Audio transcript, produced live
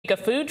week,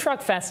 a food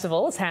truck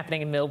festival is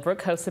happening in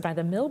Millbrook, hosted by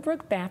the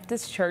Millbrook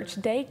Baptist Church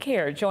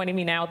Daycare. Joining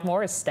me now with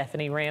more is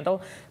Stephanie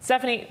Randall.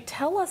 Stephanie,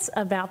 tell us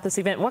about this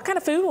event. What kind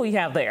of food will you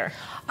have there?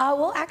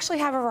 We'll actually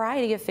have a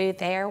variety of food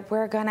there.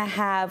 We're going to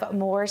have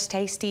Moore's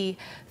Tasty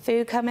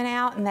food coming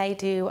out, and they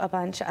do a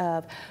bunch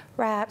of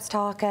wraps,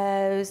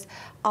 tacos,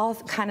 all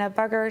kind of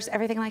burgers,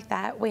 everything like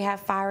that. We have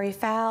Fiery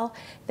Fowl.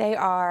 They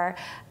are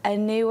a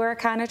newer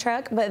kind of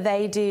truck, but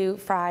they do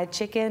fried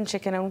chicken,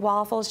 chicken and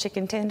waffles,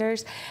 chicken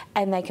tenders,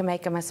 and they can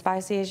make them as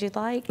spicy as you'd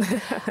like.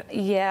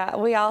 Yeah,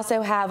 we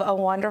also have a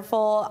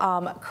wonderful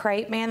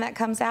crepe man that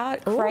comes out,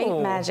 Ooh.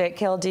 Crepe Magic.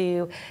 He'll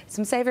do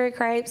some savory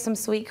crepes, some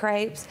sweet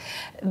crepes.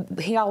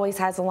 He always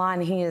has a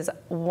line. He is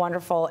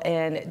wonderful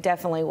and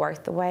definitely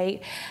worth the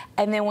wait.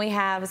 And then we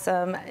have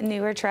some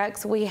newer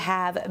trucks. We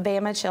have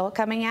Bama Chill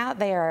coming out.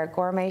 They are a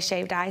gourmet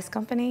shaved ice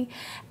company.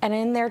 And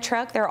in their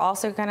truck, they're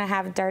also going to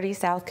have Dirty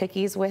South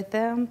cookies with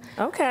them.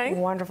 Okay.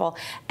 Wonderful.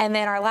 And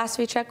then our last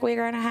food truck we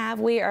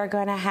are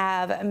going to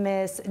have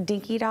Miss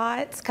Dinky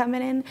Dots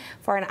coming in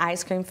for an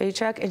ice cream food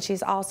truck. And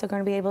she's also going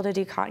to be able to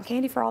do cotton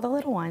candy for all the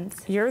little ones.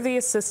 You're the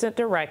assistant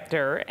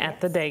director at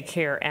the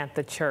daycare at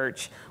the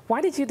church. Why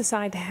did you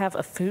decide to have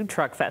a food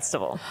truck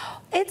festival?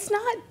 It's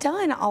not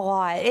done a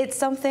lot. It's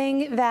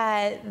something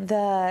that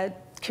the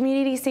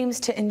community seems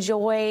to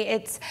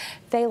enjoy.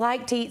 They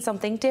like to eat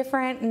something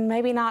different and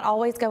maybe not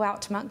always go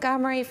out to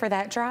Montgomery for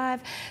that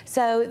drive.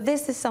 So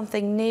this is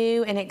something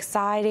new and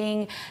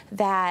exciting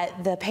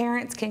that the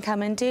parents can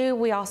come and do.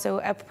 We also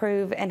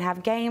approve and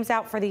have games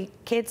out for the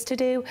kids to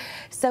do.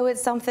 So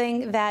it's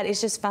something that is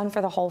just fun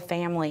for the whole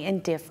family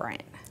and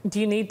different. Do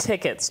you need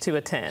tickets to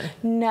attend?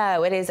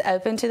 No, it is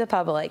open to the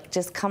public.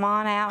 Just come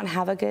on out and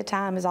have a good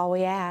time is all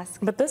we ask.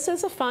 But this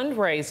is a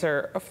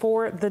fundraiser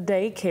for the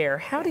daycare.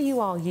 How do you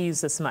all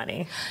use this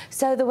money?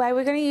 So the way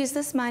we're going to use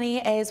this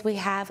money is we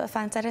have a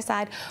fund set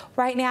aside.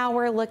 Right now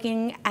we're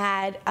looking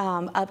at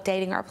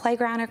updating our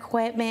playground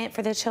equipment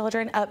for the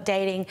children,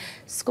 updating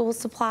school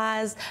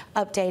supplies,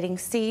 updating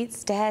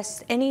seats,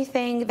 desks,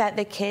 anything that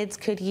the kids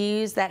could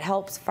use that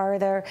helps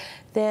further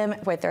them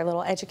with their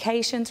little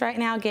educations right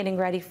now, getting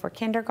ready for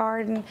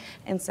kindergarten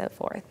and so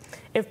forth.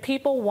 If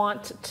people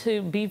want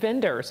to be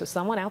vendors, if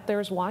someone out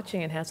there is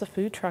watching and has a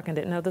food truck and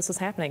didn't know this was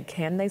happening,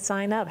 can they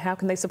sign up? How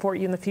can they support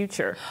you in the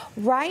future?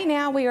 Right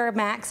now we are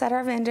max at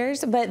our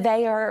vendors, but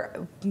they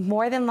are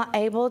more than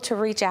able to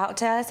reach out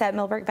to us at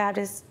Millbrook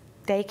Baptist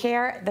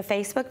Daycare, the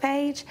Facebook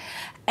page,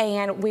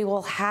 and we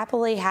will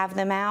happily have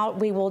them out.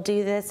 We will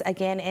do this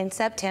again in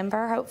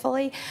September,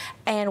 hopefully,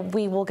 and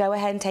we will go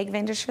ahead and take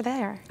vendors for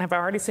there. I've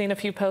already seen a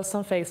few posts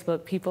on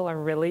Facebook. People are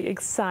really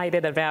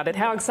excited about it.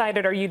 How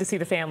excited are you to see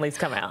the families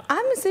come out?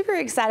 I'm super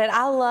excited.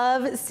 I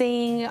love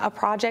seeing a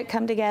project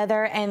come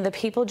together and the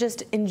people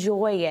just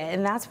enjoy it,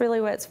 and that's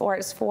really what it's for.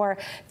 It's for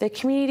the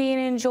community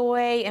to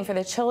enjoy and for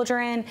the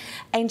children,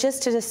 and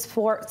just to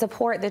support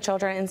the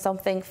children in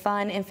something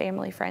fun and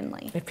family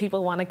friendly. If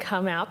people want to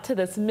come out to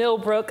this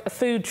Millbrook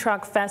Food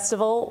Truck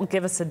Festival,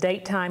 give us a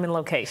date, time, and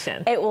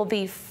location. It will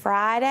be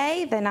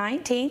Friday the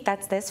 19th.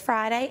 That's this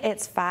Friday.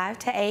 It's 5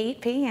 to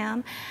 8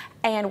 p.m.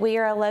 And we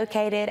are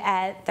located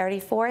at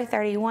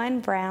 3431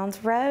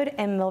 Browns Road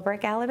in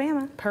Millbrook,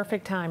 Alabama.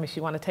 Perfect time if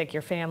you want to take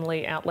your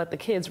family out, let the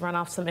kids run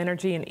off some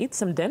energy and eat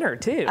some dinner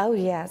too. Oh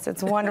yes,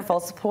 it's wonderful.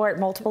 Support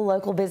multiple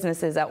local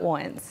businesses at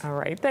once. All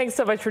right. Thanks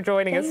so much for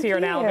joining us here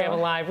on Alabama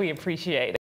Live. We appreciate it.